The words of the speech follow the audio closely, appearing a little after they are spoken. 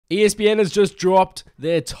ESPN has just dropped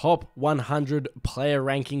their top 100 player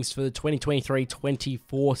rankings for the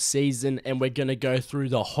 2023-24 season, and we're going to go through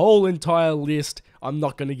the whole entire list. I'm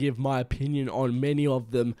not going to give my opinion on many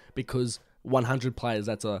of them because 100 players,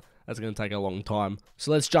 that's going to take a long time.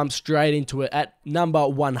 So let's jump straight into it. At number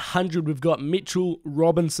 100, we've got Mitchell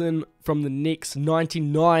Robinson from the Knicks.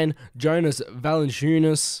 99, Jonas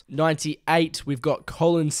Valanciunas. 98, we've got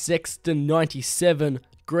Colin Sexton. 97,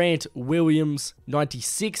 Grant Williams.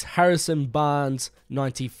 96, Harrison Barnes.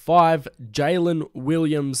 95, Jalen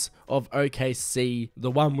Williams of OKC, the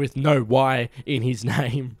one with no Y in his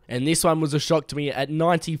name. And this one was a shock to me. At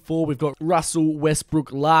 94, we've got Russell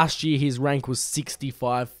Westbrook. Last year, his rank was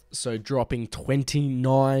 65, so dropping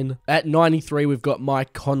 29. At 93, we've got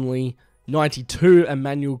Mike Conley. 92,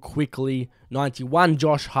 Emmanuel Quickley. 91,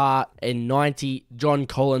 Josh Hart. And 90, John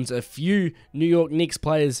Collins. A few New York Knicks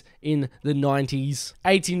players in the 90s.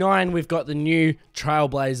 89, we've got the new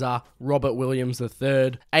trailblazer, Robert Williams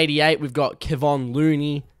III. 88, we've got Kevon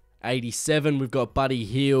Looney. 87, we've got Buddy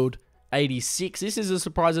Hield. 86, this is a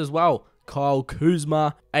surprise as well, Kyle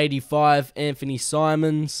Kuzma. 85, Anthony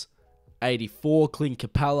Simons. 84, Clint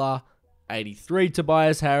Capella. 83,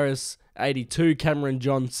 Tobias Harris. 82, Cameron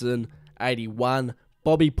Johnson. 81,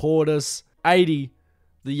 Bobby Portis. 80,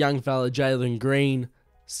 the young fella Jalen Green.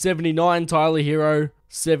 79, Tyler Hero.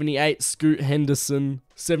 78, Scoot Henderson.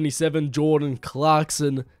 77, Jordan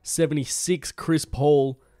Clarkson. 76, Chris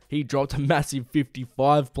Paul. He dropped a massive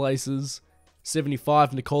 55 places.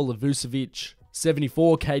 75, Nikola Vucevic.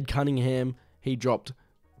 74, Cade Cunningham. He dropped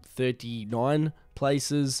 39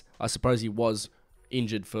 places. I suppose he was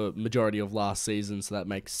injured for majority of last season, so that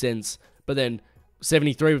makes sense. But then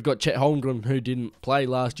 73, we've got Chet Holmgren, who didn't play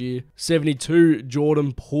last year. 72,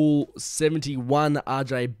 Jordan Poole. 71,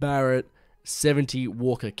 RJ Barrett. 70,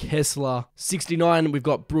 Walker Kessler. 69, we've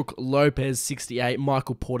got Brook Lopez. 68,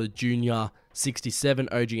 Michael Porter Jr. 67,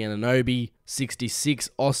 OG Anunoby. 66,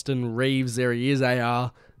 Austin Reeves. There he is,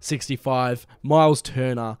 AR. 65, Miles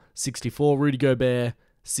Turner. 64, Rudy Gobert.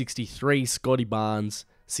 63, Scotty Barnes.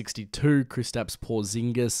 62, Kristaps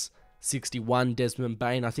Porzingis. 61, Desmond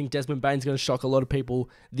Bane. I think Desmond Bane's going to shock a lot of people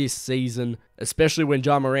this season, especially when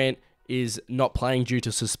Ja Morant is not playing due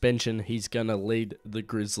to suspension. He's going to lead the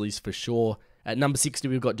Grizzlies for sure. At number 60,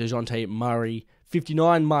 we've got DeJounte Murray.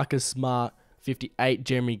 59, Marcus Smart. 58,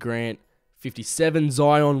 Jeremy Grant. 57,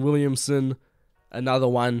 Zion Williamson. Another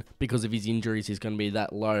one, because of his injuries, he's going to be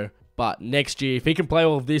that low. But next year, if he can play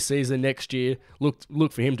all of this season, next year,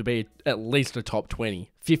 look for him to be at least a top 20.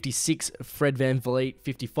 56, Fred VanVleet.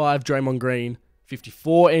 55, Draymond Green.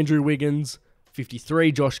 54, Andrew Wiggins.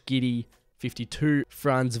 53, Josh Giddey. 52,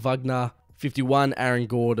 Franz Wagner. 51, Aaron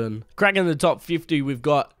Gordon. Cracking the top 50, we've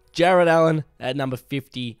got Jared Allen at number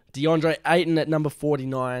 50. DeAndre Ayton at number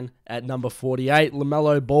 49. At number 48,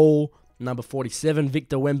 LaMelo Ball. Number 47,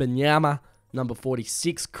 Victor Wembanyama. Number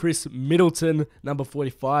 46, Chris Middleton. Number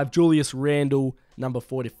 45, Julius Randle. Number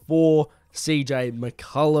 44, CJ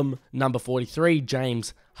McCollum. Number 43,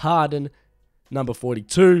 James Harden. Number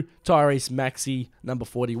 42, Tyrese Maxey. Number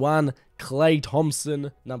 41, Klay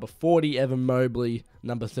Thompson. Number 40, Evan Mobley.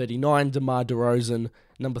 Number 39, DeMar DeRozan.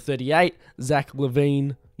 Number 38, Zach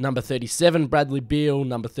LaVine. Number 37, Bradley Beal.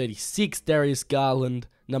 Number 36, Darius Garland.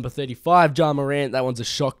 Number 35, Ja Morant. That one's a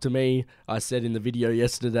shock to me. I said in the video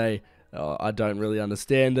yesterday, I don't really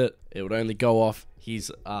understand it. It would only go off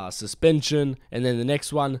his suspension. And then the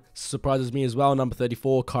next one surprises me as well. Number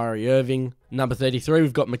 34, Kyrie Irving. Number 33,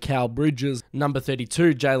 we've got Mikal Bridges. Number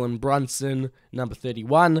 32, Jalen Brunson. Number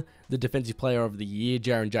 31, the Defensive Player of the Year,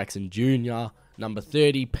 Jaren Jackson Jr. Number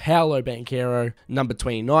 30, Paolo Banchero. Number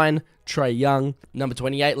 29, Trae Young. Number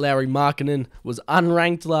 28, Lauri Markkanen. Was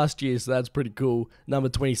unranked last year, so that's pretty cool. Number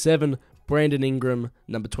 27, Brandon Ingram.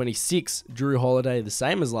 Number 26, Drew Holiday, the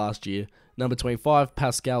same as last year. Number 25,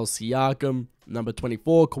 Pascal Siakam. Number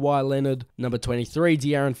 24, Kawhi Leonard. Number 23,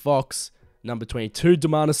 De'Aaron Fox. Number 22,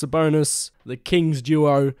 Domantas Sabonis, the Kings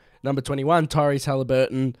duo. Number 21, Tyrese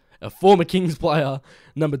Halliburton, a former Kings player.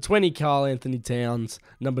 Number 20, Karl Anthony Towns.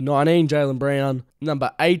 Number 19, Jaylen Brown.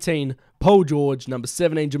 Number 18, Paul George. Number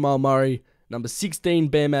 17, Jamal Murray. Number 16,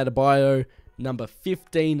 Bam Adebayo. Number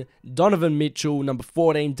 15, Donovan Mitchell. Number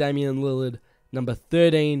 14, Damian Lillard. Number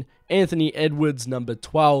 13, Anthony Edwards. Number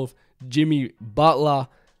 12, Jimmy Butler.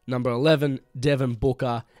 Number 11, Devin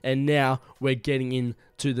Booker. And now we're getting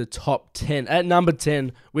into the top 10. At number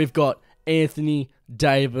 10, we've got Anthony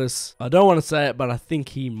Davis. I don't want to say it, but I think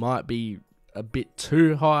he might be a bit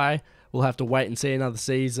too high. We'll have to wait and see another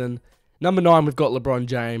season. Number 9, we've got LeBron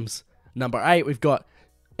James. Number 8, we've got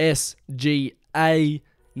SGA.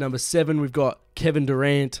 Number 7, we've got Kevin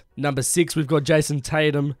Durant. Number 6, we've got Jason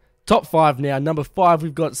Tatum. Top 5 now. Number 5,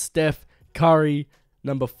 we've got Steph Curry.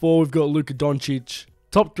 Number 4, we've got Luka Doncic.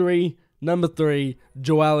 Top 3, number 3,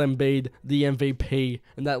 Joel Embiid, the MVP.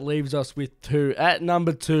 And that leaves us with 2. At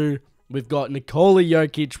number 2, we've got Nikola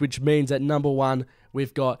Jokic, which means at number 1,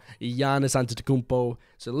 we've got Giannis Antetokounmpo.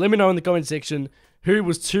 So let me know in the comment section who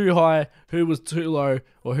was too high, who was too low,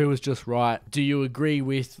 or who was just right. Do you agree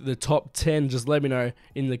with the top 10? Just let me know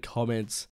in the comments.